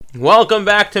Welcome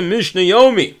back to Mishnah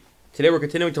Yomi. Today we're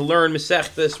continuing to learn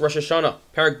Masechtas Rosh Hashanah,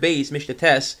 Perek Beis, Mishnah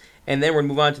Tes, and then we're going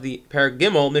to move on to the Perek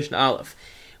Gimel, Mishnah Aleph.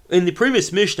 In the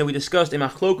previous Mishnah, we discussed a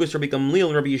machlokus Rabbi Gamliel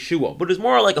and Rabbi Yeshua, but it was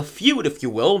more like a feud, if you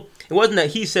will. It wasn't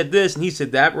that he said this and he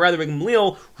said that, but rather Rabbi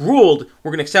Gamliel ruled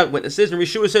we're going to accept witnesses, and Rabbi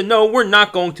Yeshua said no, we're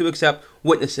not going to accept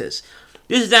witnesses.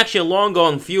 This is actually a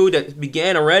long-going feud that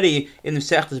began already in the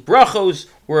Masechtas Brachos,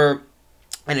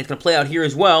 and it's going to play out here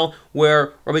as well,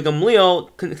 where Rabbi Gamliel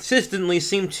consistently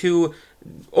seemed to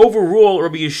overrule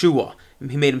Rabbi Yeshua.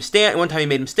 He made him stand. One time he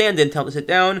made him stand, didn't tell him to sit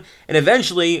down, and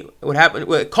eventually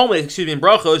it culminated, in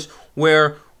Brachos,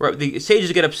 where the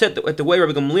sages get upset at the way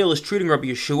Rabbi Gamliel is treating Rabbi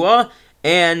Yeshua,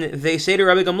 and they say to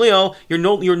Rabbi Gamliel, you're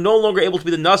no longer able to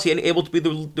be the Nasi and able to be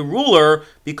the ruler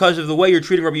because of the way you're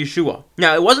treating Rabbi Yeshua.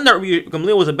 Now, it wasn't that Rabbi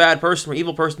Gamliel was a bad person or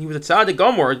evil person. He was a tzaddik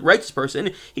gomor, a righteous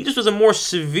person. He just was a more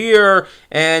severe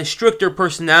and stricter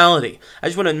personality. I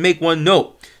just want to make one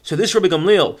note. So this Rabbi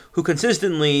Gamliel, who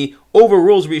consistently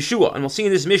overrules Rabbi Yeshua, and we'll see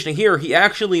in this Mishnah here, he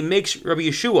actually makes Rabbi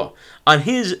Yeshua, on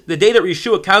the day that Rabbi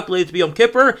Yeshua calculated to be Yom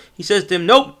Kippur, he says to him,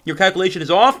 nope, your calculation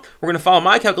is off, we're going to follow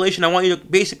my calculation, I want you to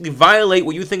basically violate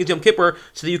what you think is Yom Kippur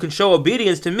so that you can show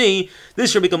obedience to me.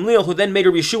 This Rabbi Gamliel, who then made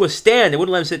Rabbi Yeshua stand and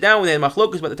wouldn't let him sit down when they had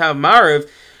machlokas by the time of Ma'ariv,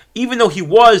 even though he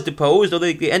was deposed, though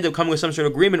they ended up coming with some sort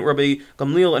of agreement, Rabbi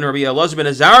Gamliel and Rabbi Elazar ben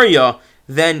Azariah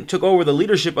then took over the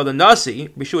leadership of the Nasi.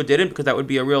 Yeshua didn't, because that would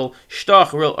be a real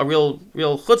shtach, a real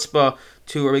chutzpah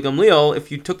to Rabbi Gamliel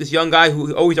if you took this young guy who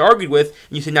he always argued with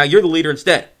and you said, now you're the leader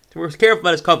instead. So we're careful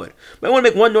about his covet. But I want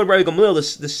to make one note about Rabbi Gamliel,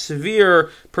 this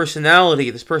severe personality,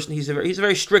 this person, he's a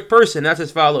very strict person. That's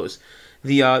as follows.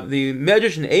 The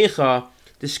Medrash in Eicha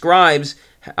describes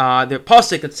the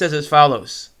pasuk that says as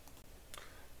follows.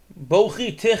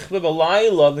 Bochi tichve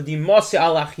b'layla v'dimase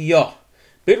al achiyah.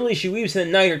 Bitterly she weeps in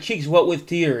the night, her cheeks wet with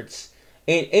tears.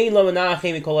 There is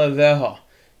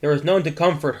no one to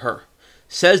comfort her.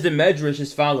 Says the Medrash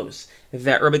as follows,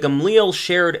 that Rabbi Gamliel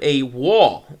shared a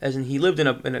wall, as in he lived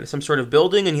in some sort of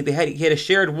building, and he had a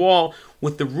shared wall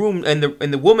with the room, and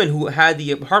the woman who had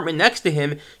the apartment next to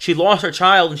him, she lost her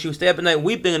child, and she would stay up at night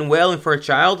weeping and wailing for her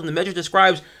child, and the Medrash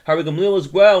describes how Rabbi Gamliel as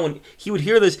well, when he would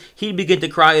hear this, he'd begin to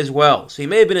cry as well. So he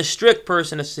may have been a strict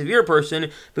person, a severe person,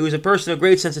 but he was a person of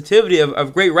great sensitivity,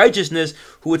 of great righteousness,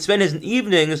 who would spend his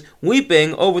evenings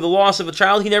weeping over the loss of a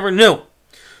child he never knew.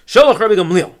 Sholach Rabbi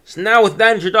Gamliel. So now with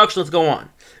that introduction, let's go on.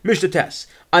 Mishnah Tes.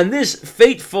 On this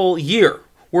fateful year,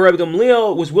 where Rabbi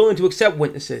Gamliel was willing to accept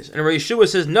witnesses, and Rabbi Yeshua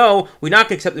says, no, we're not going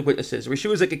to accept the witnesses. Rabbi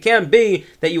Yeshua is like, it can't be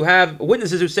that you have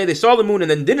witnesses who say they saw the moon and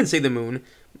then didn't see the moon.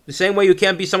 The same way you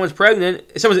can't be someone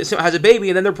has a baby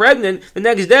and then they're pregnant the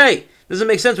next day. Doesn't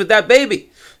make sense with that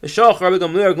baby. The Sholach Rabbi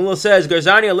Gamliel says,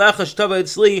 Garzani alecha shtava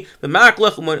etzli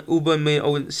b'maklech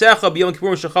u'b'secha b'yom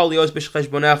kippur shachal lios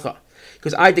b'shecheshbonecha.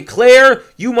 Because I declare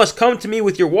you must come to me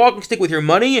with your walking stick, with your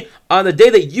money, on the day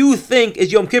that you think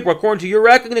is Yom Kippur, according to your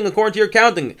reckoning, according to your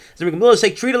counting. As Rabbi Gamliel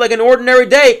says, treat it like an ordinary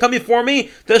day. Come before me,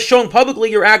 just showing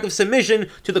publicly your act of submission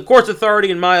to the court's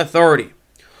authority and my authority.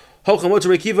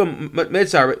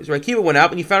 Rekiva went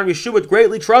out and he found Yeshua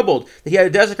greatly troubled that he had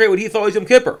to desecrate what he thought was Yom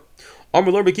Kippur.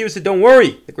 Amar Lord Rekiva said, don't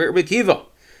worry, the great Rekiva.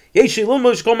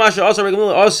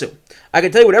 I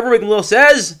can tell you whatever Rabbi Gamliel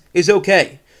says is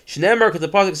okay. Shneimar, because the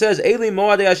pasuk says, Eli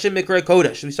Moadei Hashem Mikrei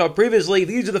Kodesh. We saw previously,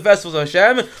 these are the festivals of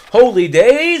Hashem, holy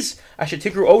days,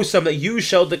 Ashetikru Osam, that you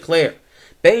shall declare.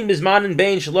 Bein Bizman and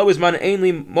Bein Shalo Bizman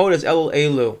Ainli Modas Elul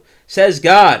Elu. Says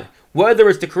God, whether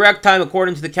it's the correct time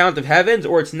according to the count of heavens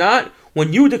or it's not,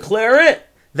 when you declare it,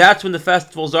 that's when the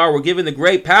festivals are. We're given the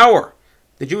great power.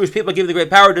 The Jewish people are given the great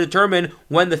power to determine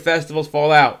when the festivals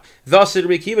fall out. Thus, said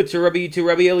Rabbi Akiva to Rabbi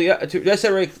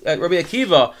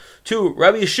Akiva to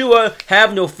Rabbi Yeshua,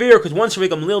 have no fear, because once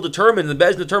Rabbi Gamliel determined, the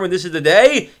Bezdin determined this is the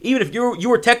day, even if you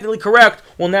were technically correct,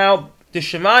 well now the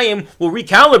Shemayim will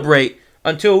recalibrate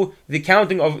until the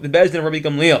counting of the Bezdin of Rabbi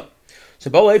Gamliel.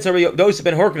 So Boleitz Rabbi Dosa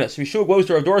ben Horkanus. Yeshua goes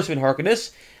to Rav Dosa ben Horkanus,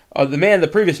 the man in the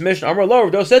previous mission. Amar Lo,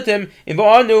 Rav Dosa said to him,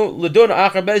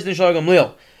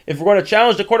 if we're going to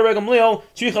challenge the court of Gamliel,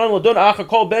 so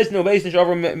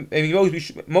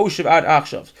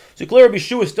clearly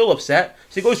Yeshua is still upset.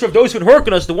 So he goes to Rav Dosa ben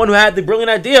Horkanus, the one who had the brilliant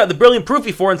idea, the brilliant proof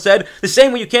before, and said, the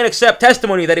same way you can't accept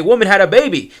testimony that a woman had a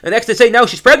baby, and next they say now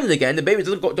she's pregnant again, the baby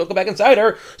don't go back inside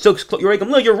her, so you're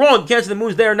Gamliel, you're wrong, you can't say the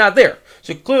moon's there or not there.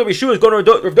 So clearly Yeshua is going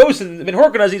to Rav Dosa ben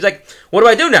Horkanus, he's like, what do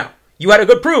I do now? You had a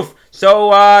good proof, so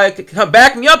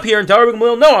back me up here and tell Rabbi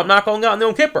Gamliel, no, I'm not going out on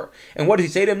Yom Kippur. And what does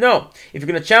he say to him? No. If you're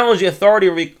going to challenge the authority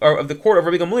of the court of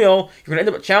Rabbi Gamliel, you're going to end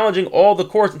up challenging all the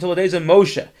courts until the days of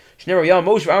Moshe. Shnei Yam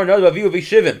Moshe Aaron Nadav Avihu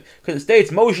V'Shivim, because it states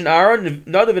Moshe and Aaron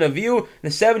Nadav and Avihu and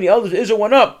the 70 elders of Israel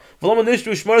went up. Why are the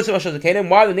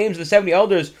names of the 70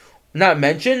 elders not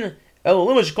mentioned? Why do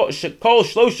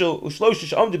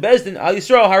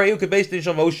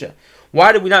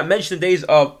we not mention names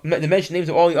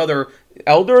of all the other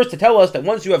elders to tell us that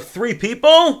once you have 3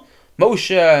 people,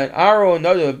 Moshe and Aaron,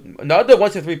 Nadav,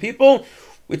 once you have 3 people,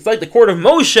 it's like the court of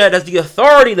Moshe. It has the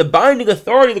authority, the binding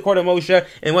authority of the court of Moshe,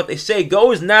 and what they say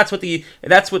goes, and that's what the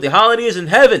holiday is in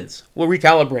heavens. We'll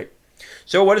recalibrate.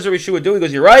 So what does Rabbi Yeshua do? He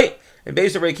goes, you're right. And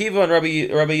based on Rabbi Kiva and Rabbi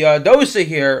Dosa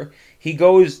here, he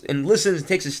goes and listens,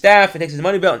 takes his staff, and takes his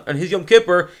money belt, and his Yom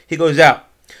Kippur, he goes out.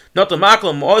 The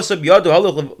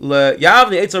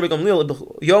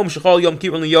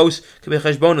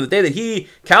day that he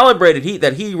calibrated,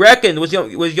 that he reckoned was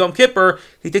Yom Kippur,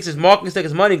 he takes his markings, takes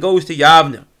his money, and goes to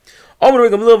Yavne. Rabbi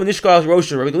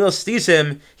Gamliel sees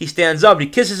him, he stands up, he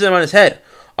kisses him on his head.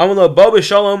 Come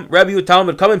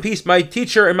in peace, my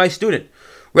teacher and my student.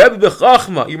 Rabbi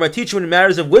Bechachma, you're my teacher in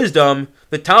matters of wisdom.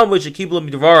 The Talmud should keep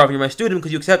Devarav. You're my student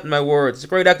because you accepted my words. It's a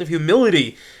great act of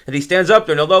humility that he stands up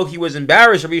there. And although he was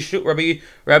embarrassed, Rabbi Yeshua,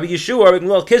 Rabbi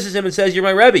Gamliel kisses him and says, "You're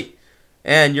my Rebbe,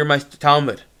 and you're my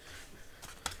Talmud."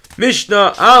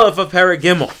 Mishnah Aleph of Perek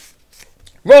Gimel.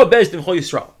 Ro Bezdin Chol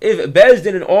Yisrael. If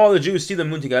Bezdin and all the Jews see the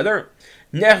moon together,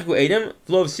 Nechgu Edom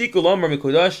V'lo V'siku Lomar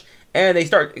Mikudash, and they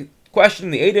start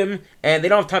questioning the Edom, and they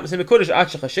don't have time to say Mekudesh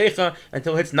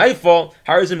until it hits nightfall.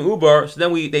 Harizim Ubar. So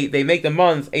then they make the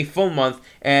month a full month,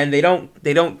 and they don't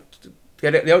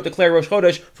declare Rosh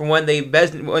Chodesh from when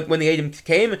the Edom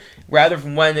came, rather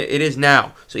from when it is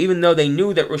now. So even though they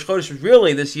knew that Rosh Chodesh was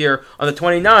really this year on the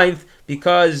 29th,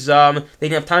 because they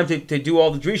didn't have time to do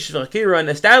all the Drishas of Akira and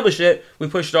establish it, we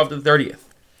pushed it off to the 30th.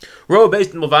 Ro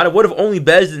based in Levada. What if only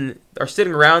Bezdin are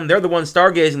sitting around? They're the ones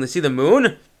stargazing to see the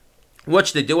moon. What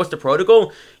should they do? What's the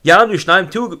protocol? Yam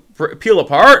Yushnaim, 2 peel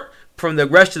apart from the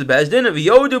rest of the Bezdin.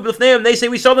 They say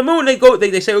we saw the moon. They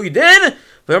say, oh, you did?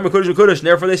 And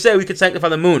therefore they say we could sanctify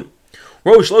the moon.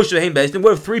 Rosh Bezdin.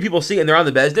 What if 3 people see it and they're on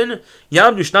the Bezdin?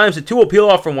 Yam Yushnaim, so 2 will peel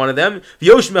off from one of them.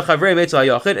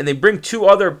 And they bring 2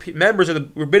 other members of the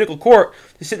rabbinical court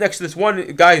to sit next to this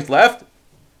one guy who's left.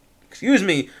 And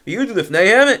they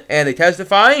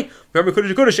testify. Because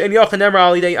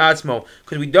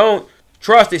we don't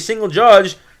trust a single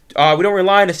judge. We don't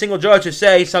rely on a single judge to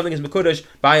say something is Mekudesh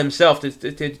by himself, to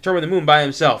determine the moon by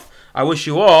himself. I wish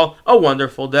you all a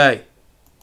wonderful day.